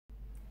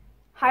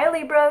Hi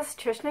Libras,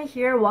 Trishna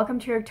here. Welcome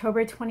to your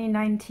October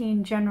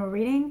 2019 general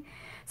reading.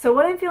 So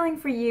what I'm feeling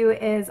for you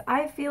is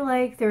I feel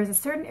like there is a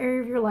certain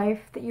area of your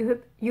life that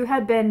you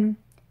have been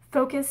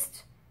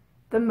focused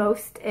the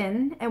most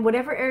in, and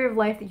whatever area of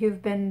life that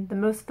you've been the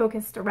most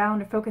focused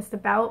around or focused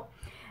about,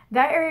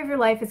 that area of your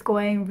life is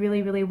going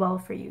really, really well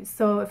for you.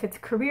 So if it's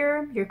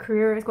career, your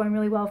career is going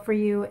really well for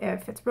you.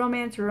 If it's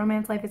romance, your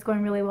romance life is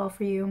going really well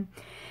for you.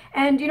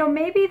 And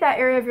maybe that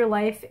area of your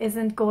life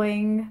isn't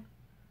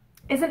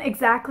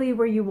exactly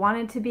where you want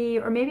it to be,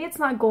 or maybe it's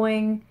not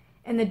going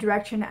in the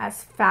direction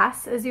as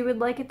fast as you would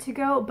like it to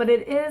go, but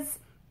it is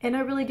in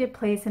a really good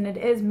place and it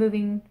is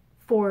moving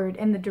forward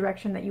in the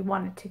direction that you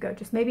want it to go.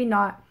 Just maybe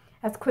not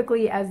as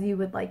quickly as you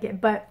would like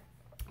it, but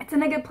it's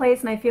in a good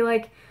place, and I feel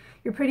like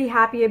you're pretty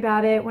happy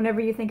about it.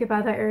 Whenever you think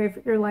about that area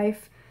of your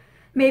life,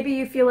 maybe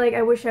you feel like,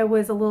 I wish I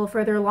was a little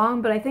further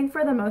along, but I think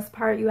for the most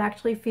part you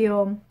actually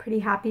feel pretty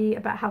happy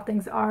about how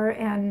things are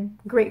and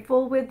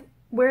grateful with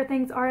where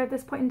things are at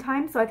this point in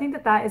time. So I think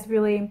that that is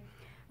really,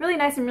 really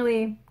nice and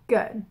really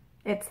good.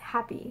 It's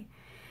happy.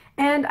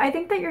 And I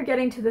think that you're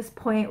getting to this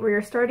point where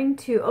you're starting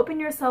to open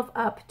yourself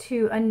up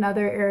to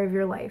another area of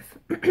your life.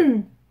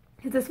 Because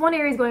this one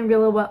area is going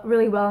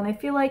really well, and I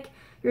feel like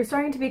you're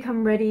starting to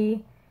become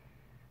ready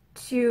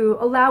to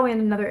allow in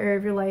another area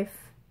of your life,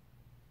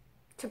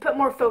 to put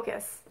more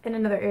focus in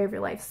another area of your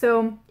life.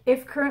 So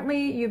if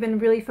currently you've been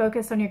really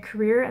focused on your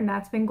career and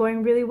that's been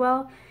going really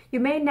well, you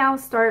may now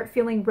start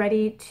feeling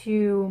ready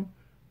to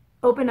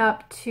open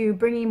up to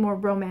bringing more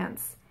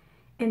romance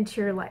into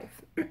your life.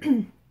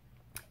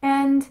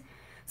 And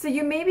so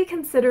you may be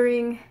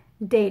considering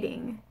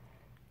dating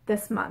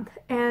this month.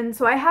 And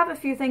so I have a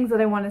few things that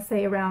I want to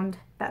say around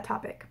that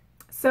topic.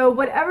 So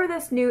whatever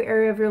this new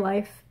area of your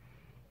life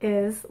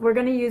is, we're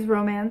going to use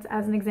romance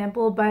as an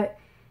example, but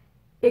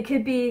it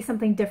could be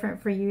something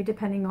different for you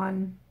depending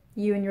on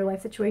you and your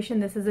life situation.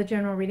 This is a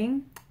general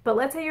reading. But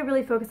let's say you're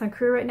really focused on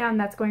career right now and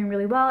that's going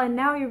really well, and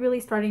now you're really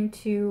starting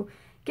to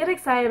get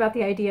excited about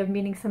the idea of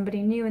meeting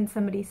somebody new and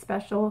somebody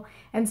special.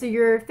 And so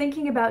you're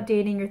thinking about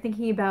dating, you're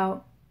thinking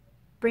about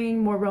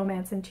bringing more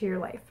romance into your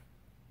life.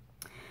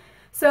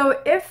 So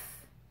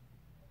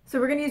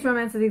we're going to use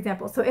romance as an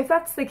example. So if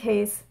that's the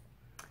case,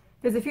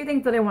 there's a few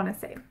things that I want to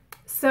say.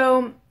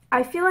 So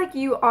I feel like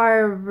you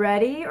are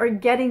ready or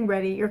getting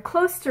ready, you're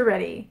close to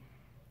ready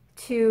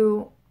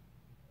to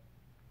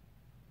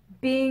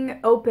being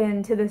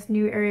open to this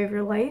new area of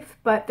your life,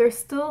 but there's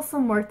still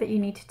some work that you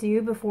need to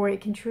do before it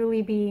can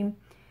truly be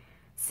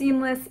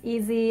seamless,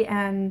 easy,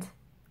 and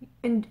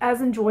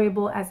as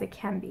enjoyable as it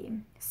can be.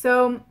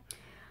 So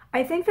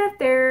I think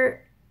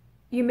that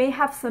you may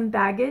have some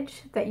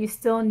baggage that you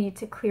still need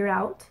to clear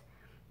out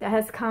that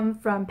has come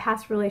from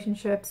past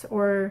relationships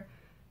or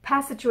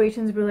past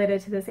situations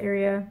related to this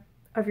area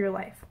of your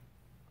life.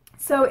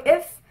 So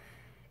if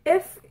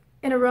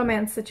in a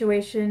romance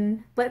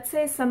situation, let's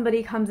say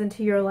somebody comes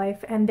into your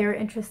life and they're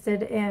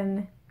interested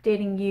in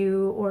dating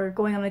you or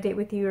going on a date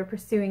with you or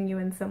pursuing you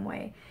in some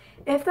way.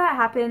 If that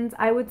happens,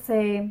 I would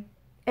say,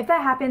 if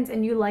that happens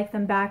and you like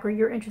them back or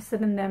you're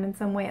interested in them in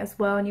some way as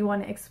well and you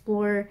want to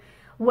explore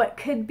what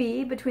could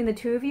be between the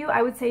two of you,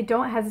 I would say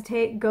don't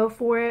hesitate, go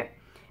for it,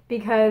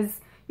 because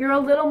you're a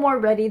little more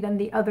ready than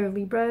the other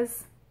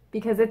Libras,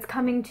 because it's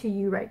coming to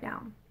you right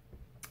now.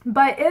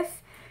 But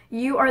if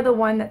you are the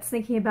one that's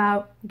thinking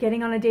about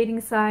getting on a dating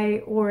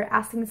site or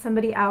asking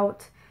somebody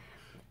out,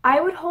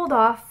 I would hold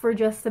off for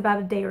just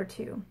about a day or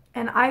two.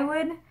 And I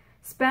would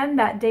spend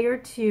that day or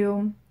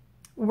two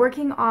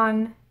working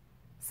on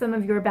some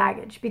of your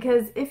baggage.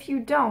 Because if you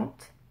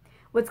don't,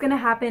 what's going to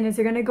happen is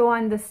you're going to go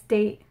on this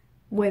date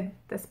with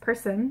this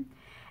person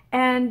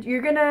and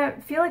you're going to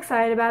feel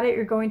excited about it.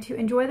 You're going to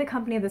enjoy the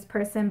company of this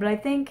person. But I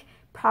think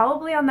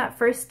probably on that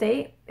first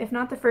date, if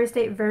not the first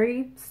date,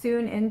 very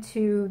soon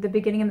into the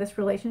beginning of this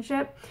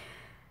relationship,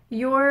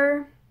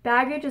 your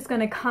baggage is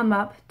going to come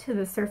up to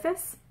the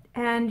surface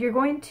and you're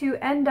going to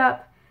end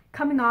up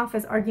coming off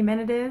as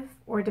argumentative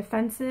or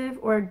defensive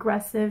or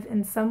aggressive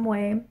in some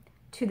way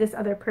to this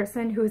other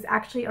person who is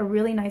actually a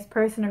really nice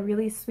person, a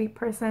really sweet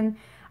person,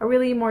 a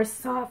really more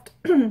soft,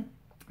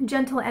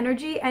 gentle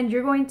energy, and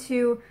you're going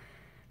to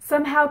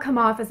somehow come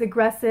off as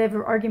aggressive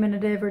or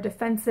argumentative or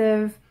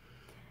defensive.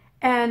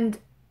 And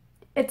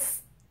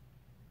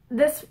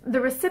the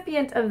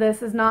recipient of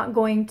this is not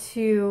going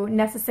to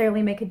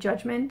necessarily make a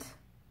judgment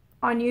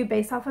on you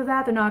based off of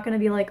that. They're not going to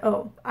be like,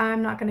 oh,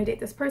 I'm not going to date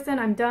this person,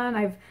 I'm done,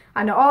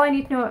 I know all I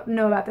need to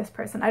know about this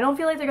person. I don't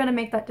feel like they're going to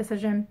make that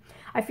decision.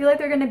 I feel like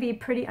they're going to be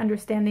pretty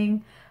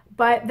understanding,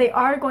 but they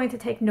are going to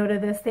take note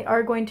of this, they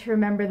are going to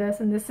remember this,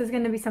 and this is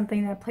going to be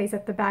something that plays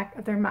at the back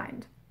of their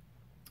mind.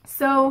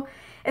 So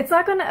it's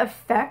not going to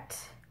affect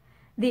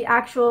the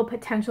actual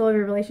potential of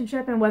your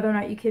relationship and whether or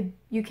not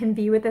you can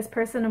be with this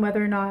person and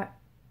whether or not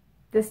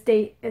this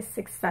date is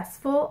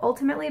successful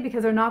ultimately,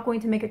 because they're not going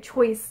to make a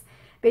choice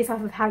based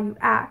off of how you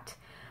act.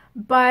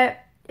 But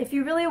if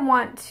you really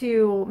want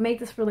to make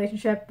this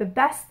relationship the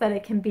best that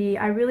it can be,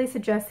 I really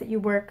suggest that you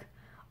work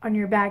on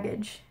your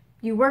baggage.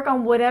 You work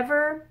on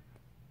whatever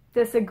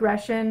this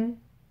aggression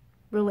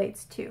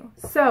relates to.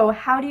 So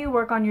how do you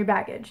work on your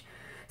baggage?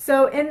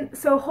 So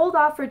hold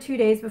off for 2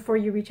 days before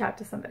you reach out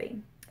to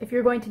somebody if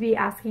you're going to be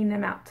asking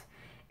them out.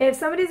 If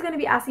somebody's going to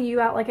be asking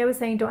you out, like I was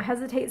saying, don't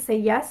hesitate, say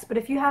yes. But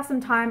if you have some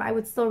time, I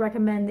would still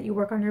recommend that you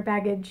work on your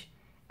baggage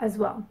as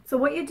well. So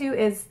what you do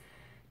is,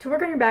 to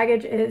work on your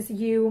baggage is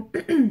you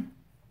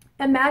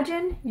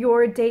imagine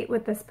your date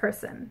with this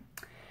person.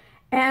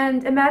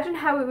 And imagine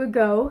how it would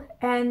go,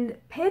 and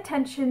pay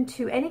attention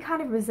to any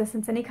kind of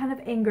resistance, any kind of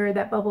anger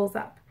that bubbles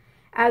up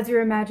as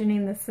you're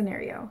imagining this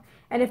scenario.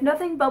 And if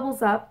nothing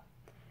bubbles up,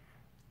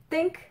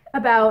 think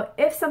about,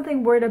 if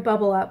something were to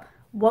bubble up,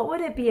 what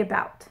would it be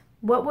about?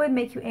 What would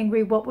make you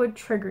angry? What would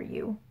trigger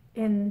you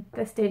in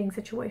this dating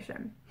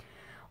situation?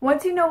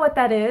 Once you know what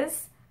that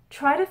is,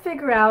 try to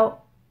figure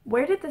out,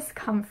 where did this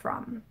come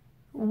from?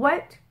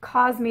 What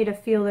caused me to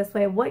feel this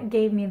way? What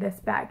gave me this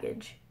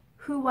baggage?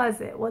 Who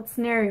was it? What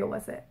scenario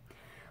was it?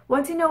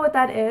 Once you know what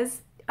that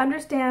is,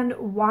 understand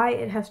why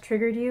it has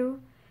triggered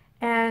you,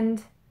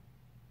 and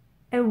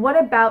what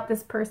about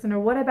this person or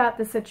what about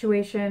the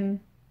situation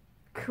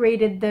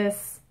created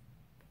this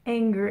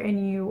anger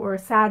in you, or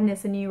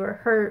sadness in you, or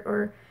hurt,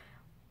 or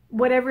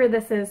whatever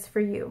this is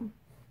for you.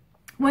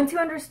 Once you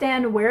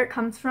understand where it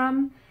comes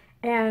from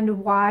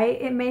and why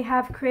it may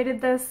have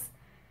created this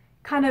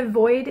kind of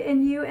void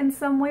in you in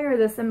some way, or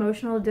this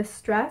emotional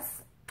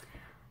distress,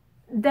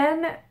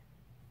 then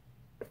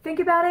think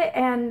about it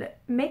and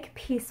make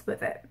peace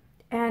with it,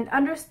 and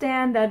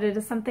understand that it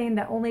is something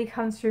that only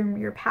comes from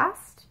your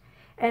past,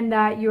 and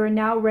that you are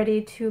now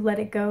ready to let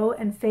it go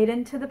and fade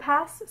into the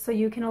past, so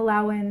you can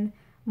allow in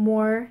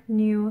more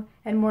new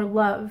and more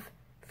love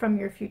from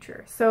your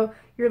future. So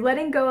you're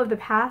letting go of the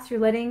past, you're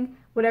letting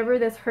whatever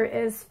this hurt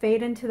is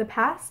fade into the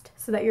past,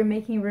 so that you're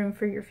making room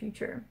for your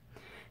future.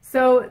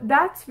 So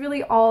that's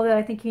really all that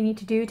I think you need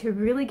to do to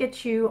really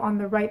get you on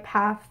the right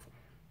path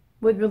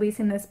with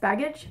releasing this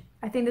baggage.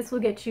 I think this will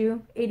get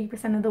you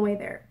 80% of the way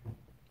there.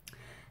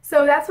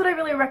 So that's what I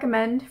really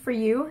recommend for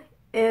you,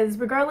 is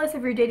regardless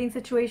of your dating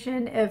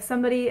situation, if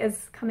somebody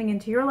is coming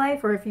into your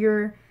life, or if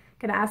you're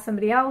going to ask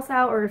somebody else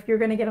out, or if you're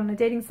going to get on a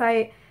dating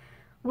site,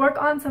 work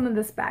on some of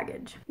this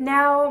baggage.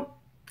 Now,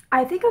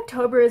 I think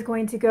October is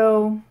going to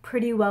go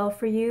pretty well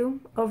for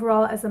you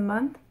overall as a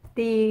month.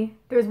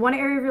 There's one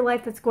area of your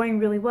life that's going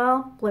really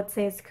well, let's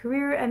say it's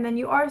career, and then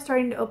you are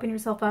starting to open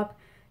yourself up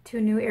to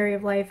a new area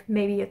of life,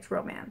 maybe it's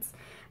romance.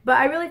 But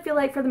I really feel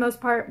like for the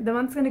most part, the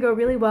month's going to go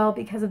really well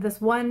because of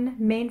this one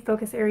main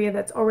focus area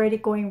that's already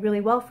going really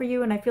well for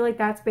you, and I feel like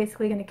that's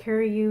basically going to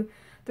carry you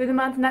through the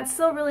month, and that's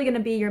still really going to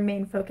be your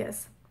main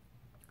focus.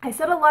 I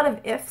said a lot of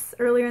ifs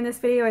earlier in this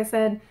video. I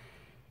said,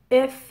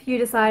 if you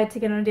decide to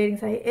get on a dating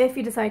site, if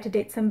you decide to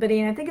date somebody,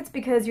 and I think it's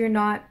because you're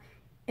not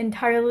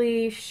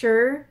entirely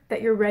sure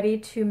that you're ready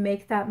to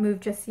make that move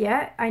just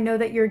yet. I know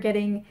that you're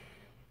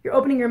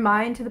opening your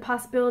mind to the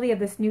possibility of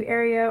this new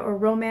area or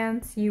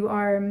romance. You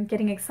are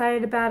getting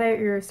excited about it,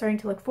 you're starting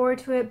to look forward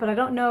to it, but I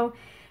don't know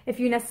if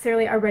you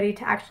necessarily are ready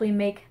to actually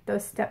make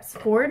those steps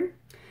forward.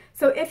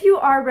 So if you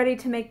are ready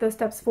to make those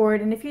steps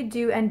forward, and if you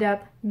do end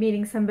up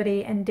meeting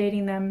somebody and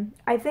dating them,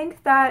 I think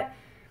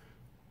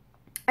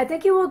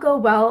it will go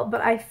well, but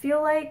I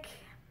feel like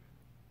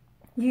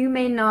you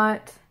may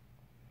not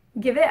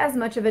give it as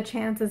much of a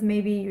chance as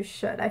maybe you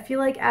should. I feel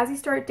like as you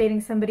start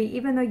dating somebody,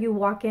 even though you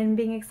walk in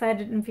being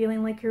excited and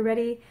feeling like you're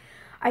ready,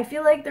 I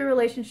feel like the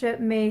relationship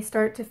may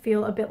start to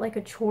feel a bit like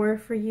a chore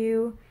for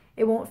you.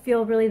 It won't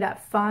feel really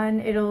that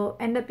fun. It'll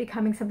end up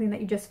becoming something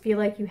that you just feel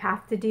like you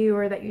have to do,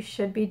 or that you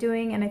should be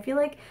doing, and I feel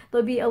like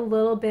there'll be a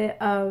little bit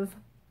of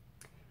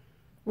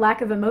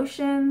lack of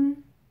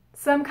emotion,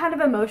 some kind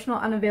of emotional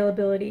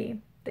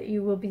unavailability that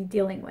you will be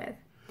dealing with.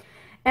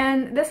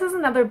 And this is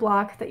another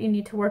block that you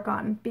need to work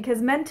on,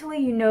 because mentally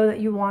you know that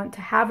you want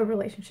to have a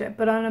relationship,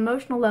 but on an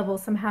emotional level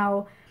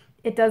somehow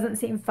it doesn't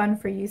seem fun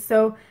for you.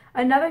 So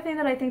another thing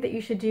that I think that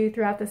you should do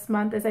throughout this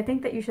month is I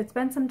think that you should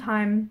spend some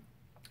time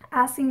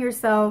asking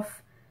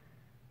yourself,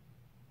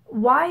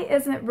 why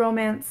isn't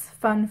romance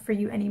fun for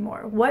you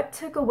anymore? What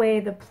took away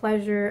the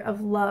pleasure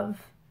of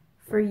love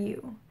for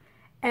you?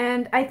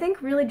 And I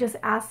think really just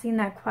asking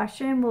that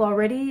question will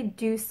already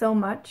do so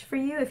much for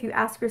you. If you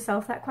ask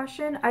yourself that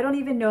question, I don't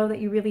even know that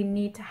you really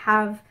need to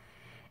have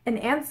an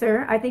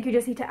answer. I think you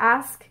just need to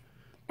ask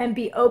and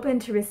be open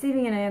to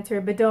receiving an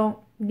answer, but don't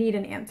need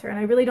an answer. And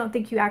I really don't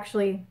think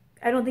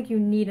I don't think you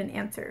need an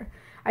answer.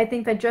 I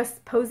think that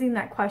just posing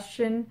that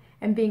question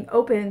and being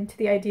open to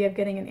the idea of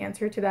getting an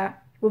answer to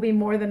that will be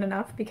more than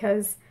enough,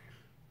 because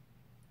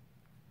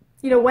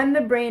when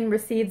the brain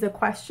receives a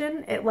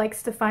question, it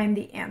likes to find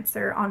the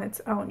answer on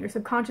its own. Your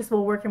subconscious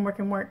will work and work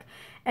and work.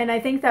 And I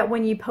think that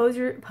when you pose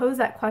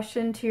that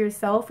question to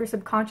yourself, your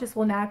subconscious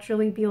will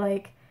naturally be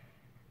like,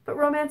 but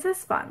romance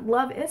is fun,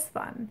 love is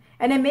fun.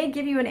 And it may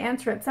give you an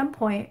answer at some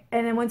point,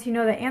 and then once you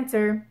know the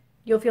answer,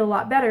 you'll feel a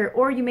lot better.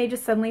 Or you may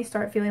just suddenly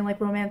start feeling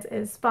like romance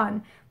is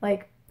fun.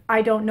 Like,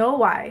 I don't know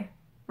why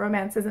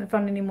romance isn't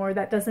fun anymore.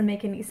 That doesn't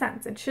make any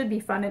sense. It should be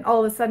fun, and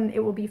all of a sudden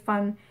it will be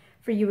fun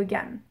for you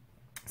again.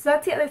 So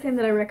that's the other thing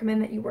that I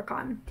recommend that you work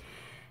on.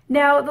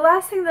 Now, the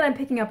last thing that I'm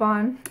picking up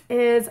on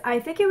is, I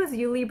think it was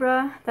you,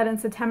 Libra, that in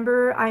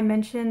September I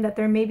mentioned that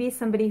there may be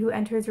somebody who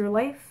enters your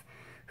life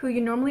who you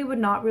normally would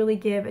not really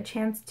give a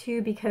chance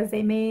to because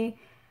they may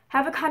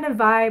have a kind of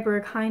vibe or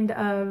a kind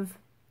of,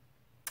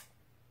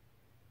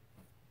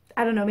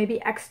 I don't know,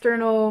 maybe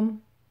external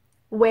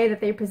way that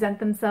they present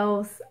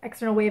themselves,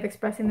 external way of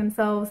expressing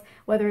themselves,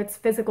 whether it's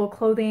physical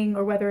clothing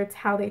or whether it's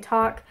how they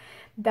talk,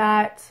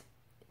 that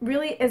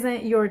really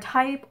isn't your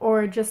type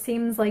or just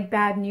seems like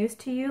bad news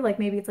to you. Like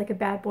maybe it's like a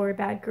bad boy or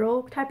bad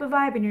girl type of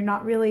vibe and you're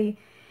not really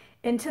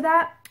into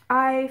that.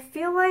 I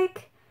feel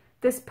like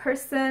this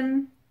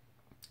person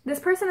is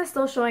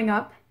still showing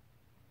up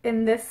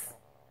in this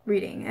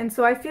reading. And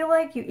so I feel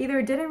like you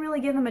either didn't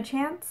really give them a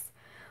chance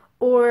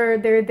or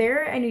they're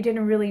there and you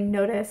didn't really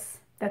notice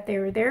that they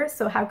were there.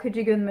 So how could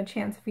you give them a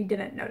chance if you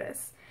didn't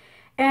notice?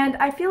 And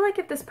I feel like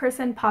if this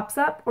person pops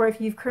up, or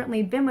if you've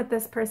currently been with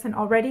this person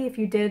already, if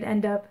you did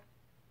end up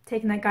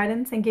taking that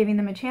guidance and giving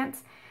them a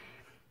chance,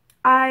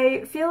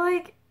 I feel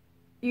like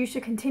you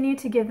should continue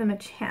to give them a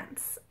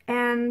chance.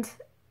 And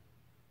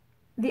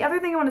the other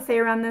thing I want to say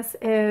around this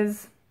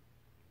is,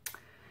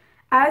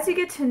 as you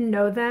get to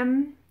know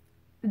them,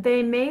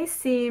 they may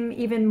seem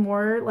even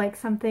more like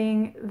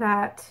something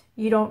that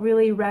you don't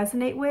really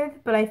resonate with,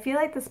 but I feel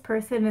like this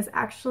person is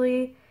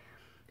actually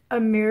a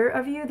mirror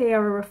of you. They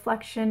are a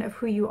reflection of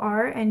who you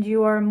are, and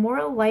you are more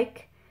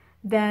alike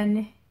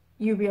than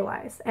you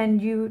realize.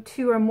 And you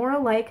two are more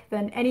alike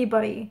than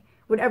anybody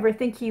would ever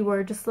think you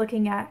were just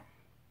looking at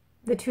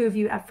the two of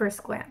you at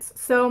first glance.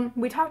 So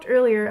we talked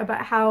earlier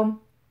about how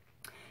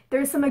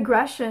there's some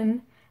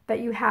aggression that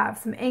you have,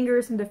 some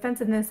anger, some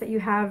defensiveness that you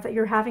have that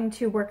you're having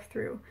to work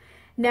through.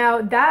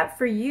 Now, that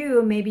for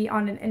you may be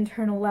on an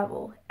internal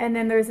level. And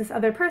then there's this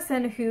other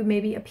person who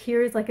maybe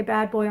appears like a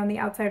bad boy on the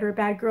outside or a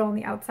bad girl on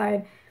the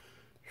outside,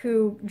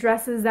 who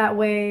dresses that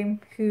way,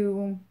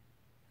 who,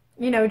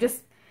 you know,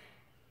 just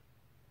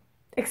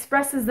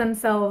expresses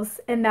themselves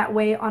in that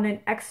way on an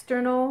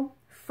external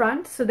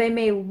front. So they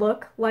may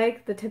look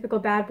like the typical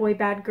bad boy,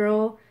 bad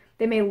girl.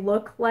 They may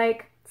look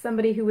like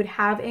somebody who would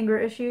have anger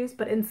issues,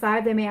 but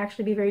inside they may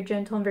actually be very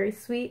gentle and very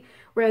sweet.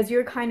 Whereas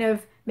you're kind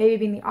of maybe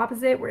being the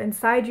opposite, where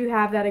inside you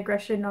have that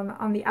aggression,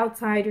 on the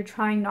outside you're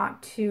trying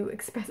not to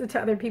express it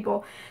to other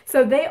people.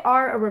 So they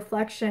are a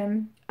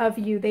reflection of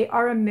you. They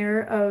are a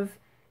mirror of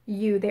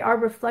you. They are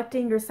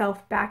reflecting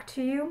yourself back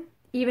to you,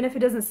 even if it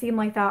doesn't seem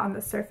like that on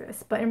the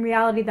surface. But in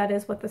reality, that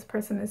is what this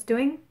person is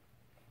doing.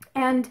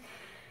 And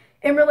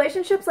in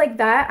relationships like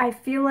that, I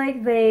feel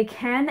like they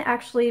can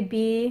actually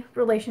be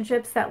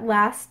relationships that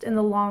last in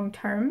the long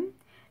term.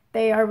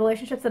 They are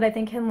relationships that I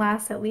think can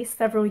last at least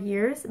several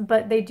years,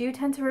 but they do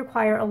tend to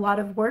require a lot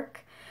of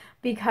work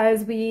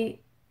because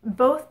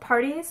both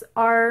parties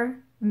are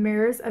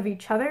mirrors of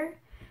each other.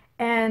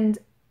 And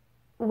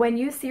when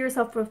you see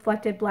yourself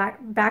reflected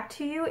back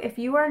to you, if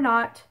you are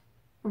not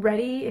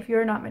ready, if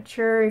you're not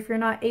mature, if you're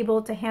not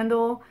able to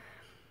handle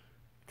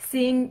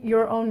seeing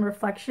your own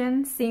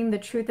reflection, seeing the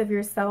truth of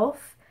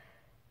yourself,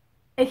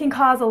 it can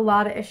cause a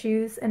lot of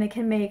issues and it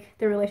can make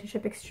the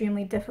relationship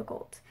extremely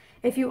difficult.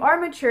 If you are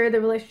mature, the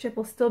relationship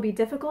will still be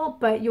difficult,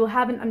 but you'll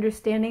have an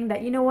understanding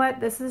that, you know what,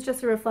 this is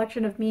just a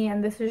reflection of me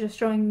and this is just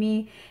showing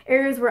me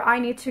areas where I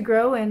need to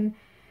grow and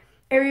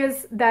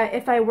areas that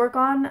if I work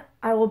on,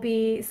 I will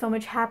be so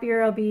much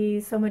happier, I'll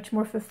be so much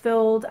more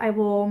fulfilled, I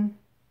will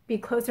be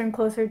closer and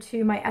closer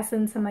to my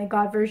essence and my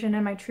God version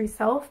and my true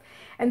self.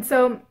 And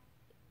so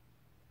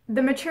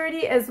the maturity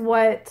is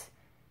what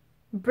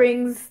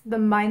brings the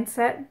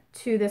mindset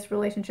to this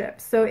relationship.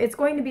 So it's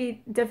going to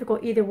be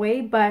difficult either way,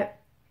 but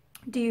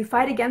do you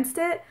fight against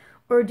it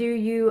or do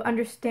you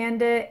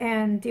understand it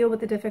and deal with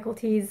the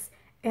difficulties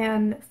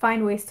and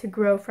find ways to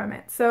grow from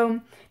it?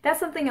 So that's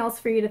something else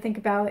for you to think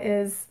about,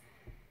 is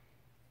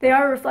they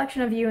are a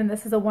reflection of you, and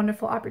this is a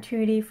wonderful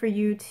opportunity for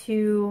you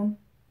to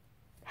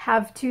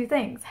have two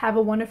things: have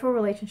a wonderful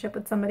relationship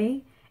with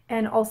somebody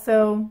and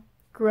also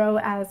grow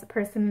as a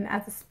person and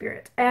as a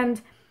spirit.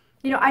 And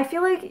you know, I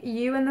feel like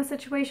you in this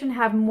situation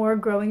have more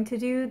growing to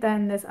do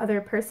than this other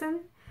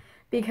person,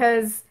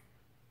 because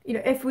you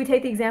know, if we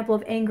take the example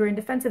of anger and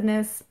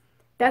defensiveness,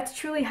 that's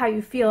truly how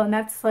you feel, and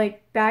that's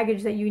like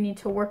baggage that you need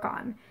to work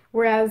on.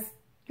 Whereas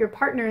your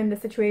partner in the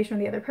situation, or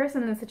the other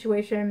person in the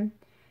situation,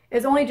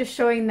 is only just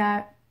showing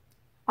that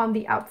on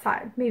the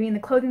outside, maybe in the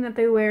clothing that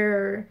they wear,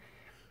 or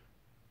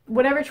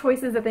whatever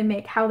choices that they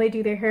make, how they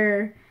do their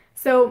hair.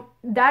 So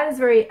that is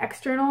very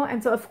external,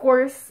 and so of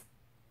course,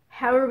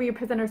 however we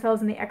present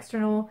ourselves in the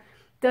external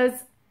does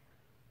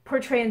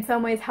portray in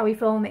some ways how we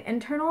feel in the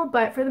internal,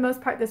 but for the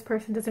most part, this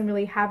person doesn't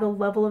really have the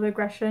level of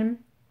aggression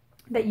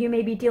that you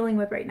may be dealing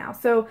with right now.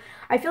 So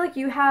I feel like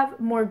you have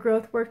more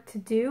growth work to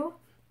do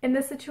in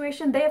this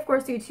situation. They of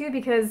course do too,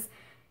 because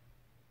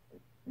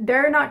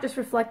they're not just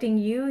reflecting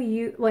you,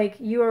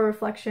 you are a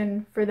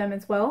reflection for them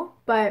as well.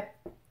 But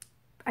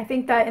I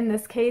think that in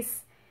this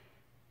case,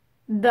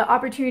 the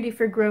opportunity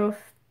for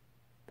growth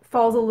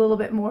falls a little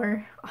bit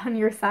more on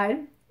your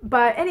side.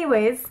 But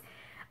anyways,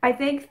 I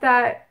think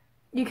that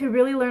you could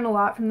really learn a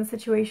lot from the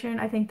situation.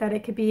 I think that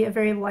it could be a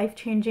very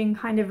life-changing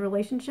kind of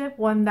relationship,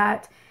 one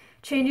that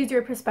changes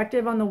your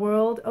perspective on the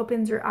world,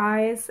 opens your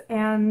eyes,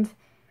 and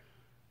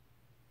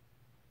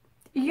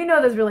you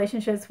know those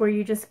relationships where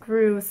you just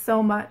grew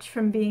so much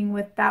from being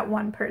with that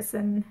one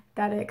person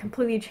that it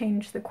completely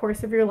changed the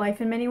course of your life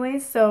in many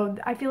ways. So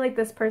I feel like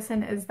this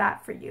person is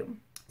that for you.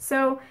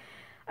 So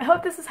I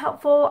hope this is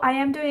helpful. I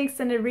am doing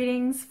extended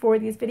readings for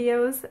these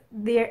videos.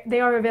 They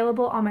are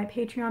available on my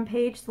Patreon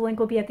page. The link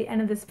will be at the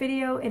end of this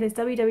video. It is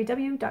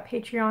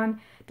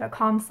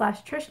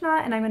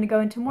www.patreon.com/Trishna, and I'm going to go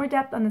into more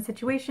depth on the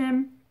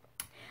situation.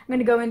 I'm going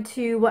to go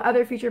into what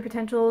other future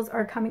potentials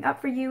are coming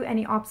up for you,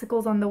 any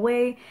obstacles on the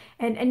way,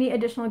 and any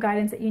additional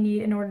guidance that you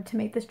need in order to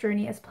make this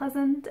journey as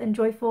pleasant and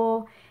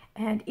joyful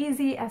and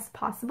easy as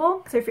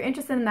possible. So if you're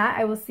interested in that,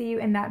 I will see you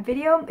in that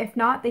video. If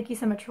not, thank you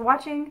so much for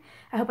watching.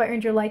 I hope I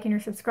earned your like and your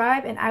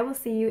subscribe, and I will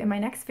see you in my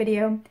next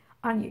video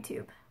on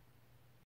YouTube.